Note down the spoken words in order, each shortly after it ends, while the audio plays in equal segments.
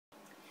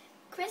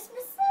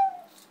Christmas.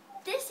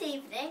 This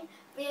evening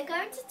we are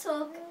going to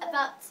talk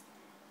about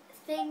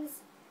things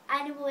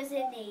animals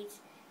in need.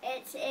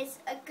 It is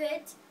a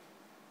good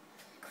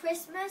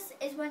Christmas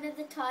is one of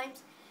the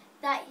times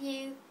that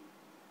you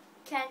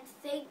can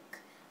think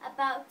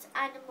about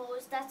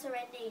animals that are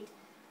in need,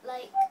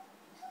 like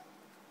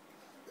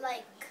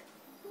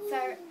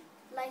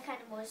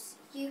animals.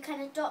 You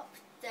can adopt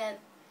them,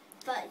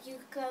 but you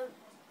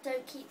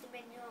don't keep them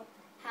in your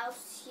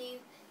house. You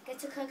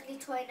get a cuddly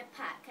toy in a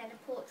pack and a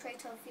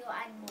portrait of your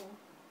animal.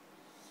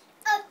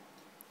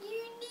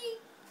 You need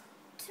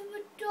to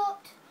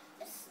adopt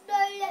a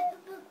snow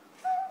leopard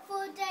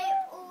before they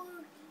all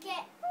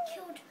get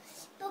killed,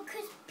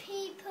 because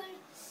people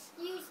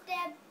use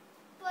their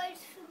bones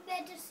for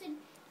medicine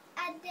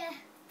and their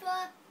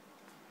fur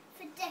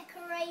for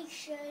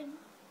decoration.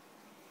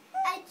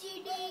 And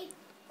you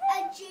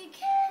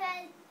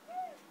can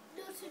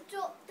not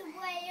adopt the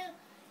whale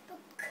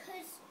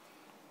because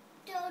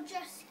they'll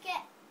just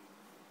get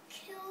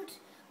killed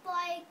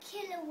by a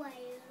killer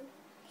whale.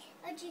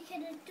 And you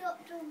can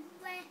adopt a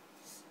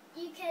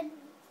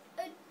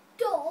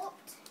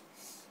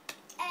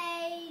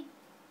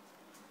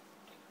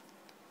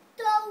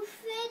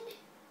dolphin,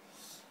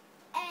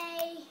 a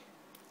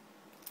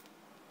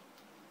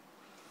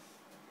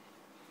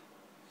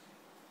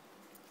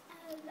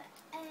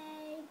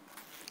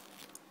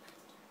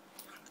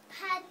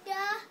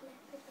panda,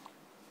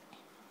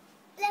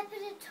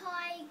 leopard, a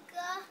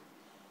tiger,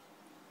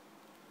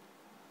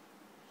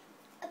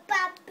 a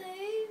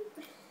baboon.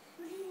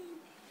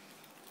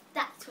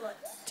 That's what.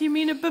 Do you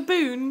mean a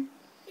baboon?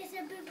 It's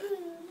a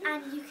baboon.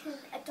 And you can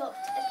adopt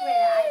a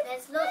gorilla, and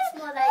there's lots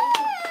more that you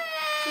can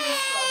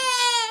choose from.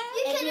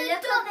 You If can you look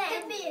adopt on a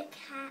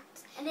cat.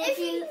 And if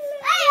you Hey,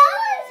 I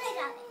want to say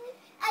that.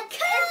 A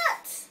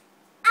cat.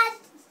 And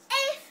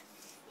if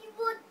you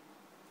want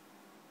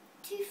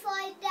to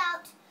find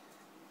out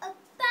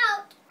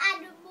about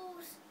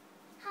animals,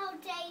 how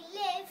they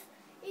live,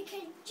 you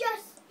can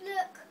just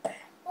look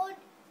on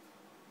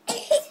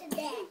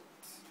internet.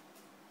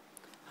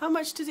 How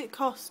much does it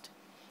cost?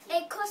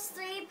 It costs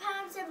 £3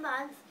 a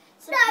month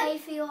to No. pay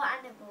for your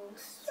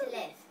animals to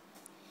live.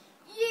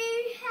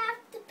 You have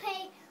to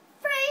pay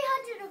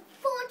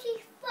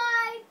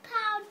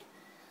 £345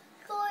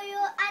 for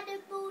your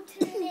animal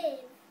to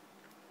live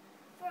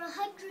for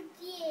 100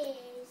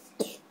 years.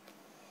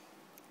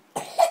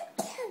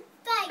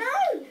 Thank No,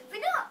 you.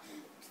 we're not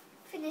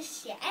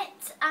finished yet.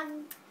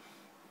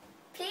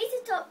 Please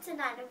adopt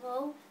an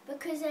animal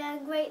because they're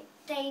in great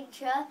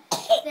danger.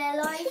 Their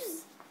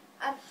lives,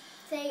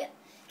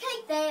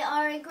 they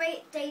are in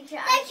great danger,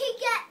 They can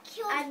get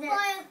killed and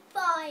by a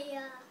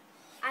fire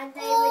and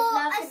they or would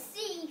love a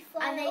sea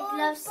fire and they'd or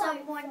love a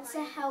someone to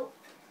bonfire. help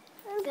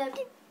them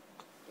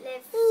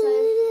live. So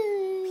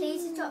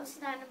please adopt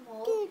an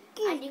animal,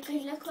 and you can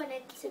look on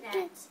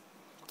internet.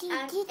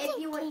 And if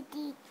you want,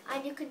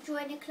 and you can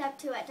join a club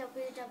too at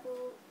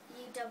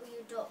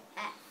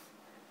www.f.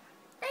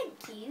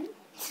 Thank you.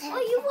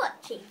 Are you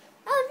watching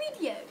a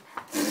video?